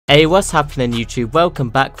Hey, what's happening YouTube? Welcome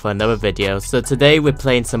back for another video. So today we're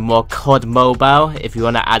playing some more Cod Mobile. If you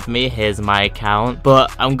want to add me, here's my account.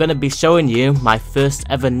 But I'm going to be showing you my first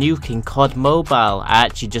ever nuke in Cod Mobile. I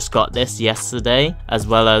actually just got this yesterday, as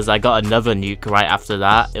well as I got another nuke right after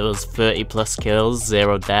that. It was 30 plus kills,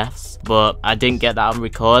 0 deaths. But I didn't get that on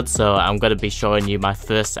record, so I'm going to be showing you my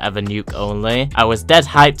first ever nuke only. I was dead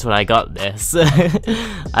hyped when I got this.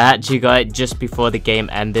 I actually got it just before the game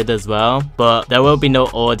ended as well. But there will be no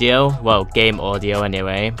audio, well, game audio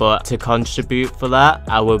anyway. But to contribute for that,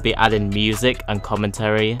 I will be adding music and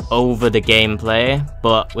commentary over the gameplay.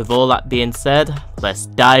 But with all that being said, let's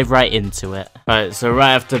dive right into it. Alright, so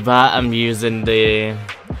right after that, I'm using the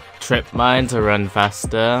trip mine to run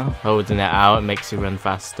faster. Holding it out makes you run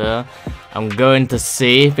faster. I'm going to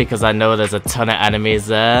C because I know there's a ton of enemies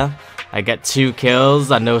there. I get 2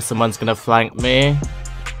 kills. I know someone's gonna flank me.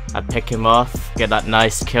 I pick him off, get that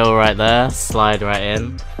nice kill right there, slide right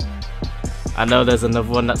in. I know there's another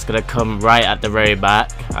one that's gonna come right at the very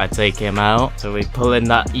back. I take him out. So we pull in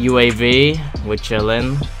that UAV, we're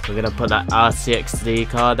chilling. We're gonna put that RCXD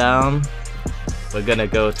car down. We're gonna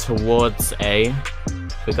go towards A.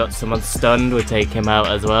 We got someone stunned, we take him out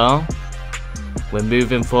as well. We're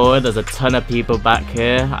moving forward, there's a ton of people back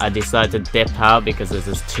here. I decided to dip out because there's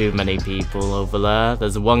just too many people over there.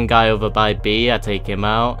 There's one guy over by B, I take him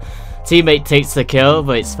out. Teammate takes the kill,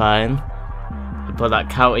 but it's fine. We put that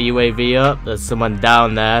counter UAV up, there's someone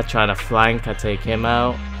down there trying to flank, I take him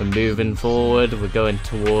out. We're moving forward, we're going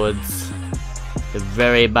towards the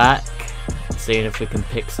very back. Seeing if we can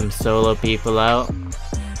pick some solo people out.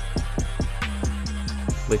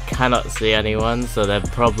 We cannot see anyone, so they're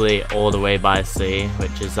probably all the way by C,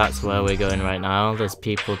 that's where we're going right now. There's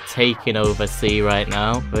people taking over C right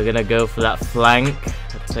now. We're gonna go for that flank,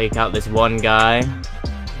 take out this one guy,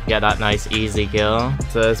 get that nice easy kill.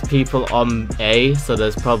 So there's people on A, so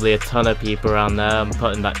there's probably a ton of people around there. I'm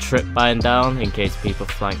putting that trip mine down in case people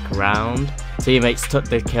flank around. Teammates took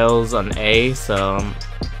the kills on A, so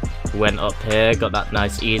went up here, got that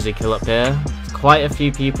nice easy kill up here. Quite a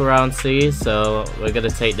few people around C, so we're gonna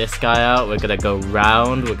take this guy out, we're gonna go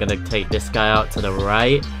round, we're gonna take this guy out to the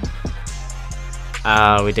right.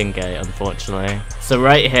 We didn't get it, unfortunately. So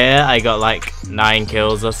right here, I got like 9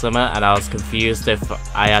 kills or something, and I was confused if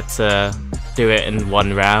I had to do it in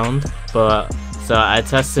one round. But, so I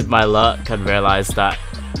tested my luck and realized that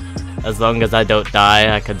as long as I don't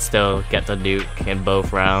die, I can still get the nuke in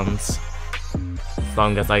both rounds. As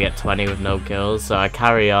long as I get 20 with no kills, so I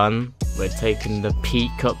carry on. We're taking the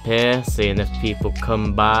peek up here, seeing if people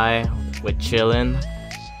come by. We're chilling.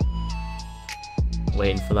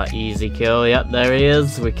 Waiting for that easy kill. Yep, there he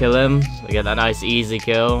is. We kill him. We get that nice easy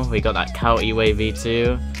kill. We got that counter UAV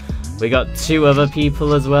too. We got 2 other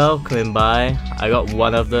people as well coming by. I got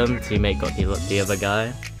one of them. Teammate got the other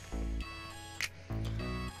guy.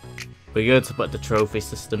 We're going to put the trophy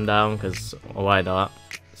system down because why not?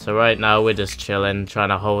 So right now we're just chilling, trying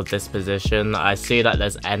to hold this position. I see that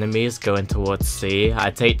there's enemies going towards C. I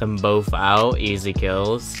take them both out, easy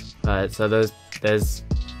kills. Alright, so there's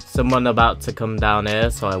someone about to come down here,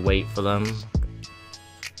 so I wait for them.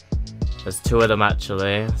 There's 2 of them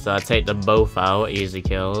actually, so I take them both out, easy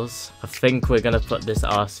kills. I think we're gonna put this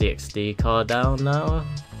RCXD car down now.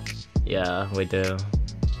 Yeah, we do.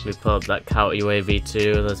 We put up that counter UAV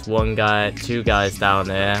too. There's 2 guys down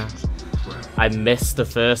there. I missed the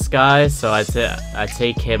first guy, so I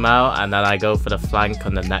take him out, and then I go for the flank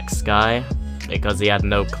on the next guy because he had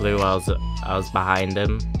no clue I was behind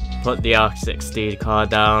him. Put the R60 car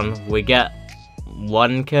down. We get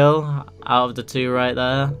 1 kill out of the 2 right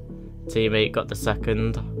there. Teammate got the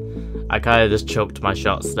second. I kind of just choked my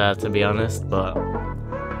shots there, to be honest, but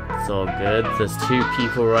it's all good. There's 2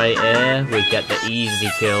 people right here. We get the easy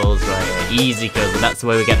kills right here. Easy kills, and that's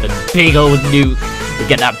where we get the big old nuke. We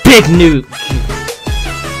get that big nuke!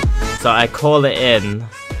 So I call it in.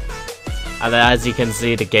 And then as you can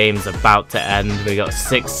see, the game's about to end. We got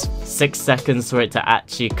 6 seconds for it to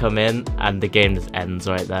actually come in, and the game just ends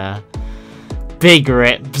right there. Big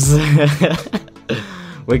rips!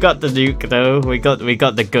 We got the nuke though. We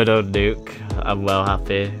got the good old nuke. I'm well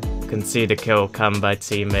happy. You can see the kill come by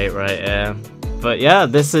teammate right here. But yeah,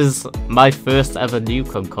 this is my first ever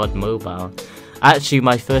nuke on Cod Mobile. Actually,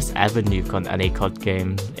 my first ever nuke on any COD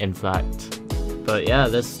game, in fact. But yeah,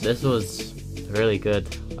 this was really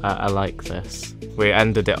good. I like this. We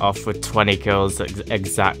ended it off with 20 kills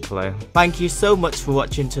exactly. Thank you so much for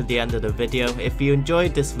watching to the end of the video. If you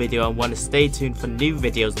enjoyed this video and want to stay tuned for new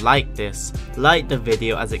videos like this, like the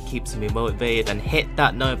video as it keeps me motivated, and hit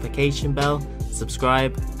that notification bell,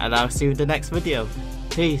 subscribe, and I'll see you in the next video.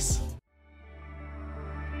 Peace.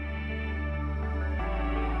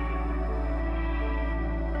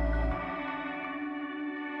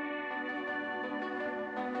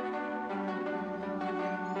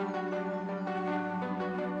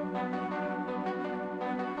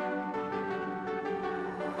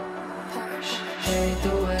 Hate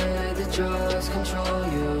the way the drugs control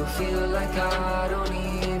you. Feel like I don't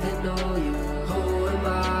even know you. Who am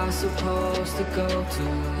I supposed to go to?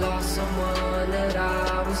 Lost someone that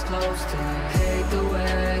I was close to. Hate the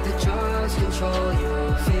way the drugs control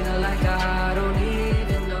you. Feel like I don't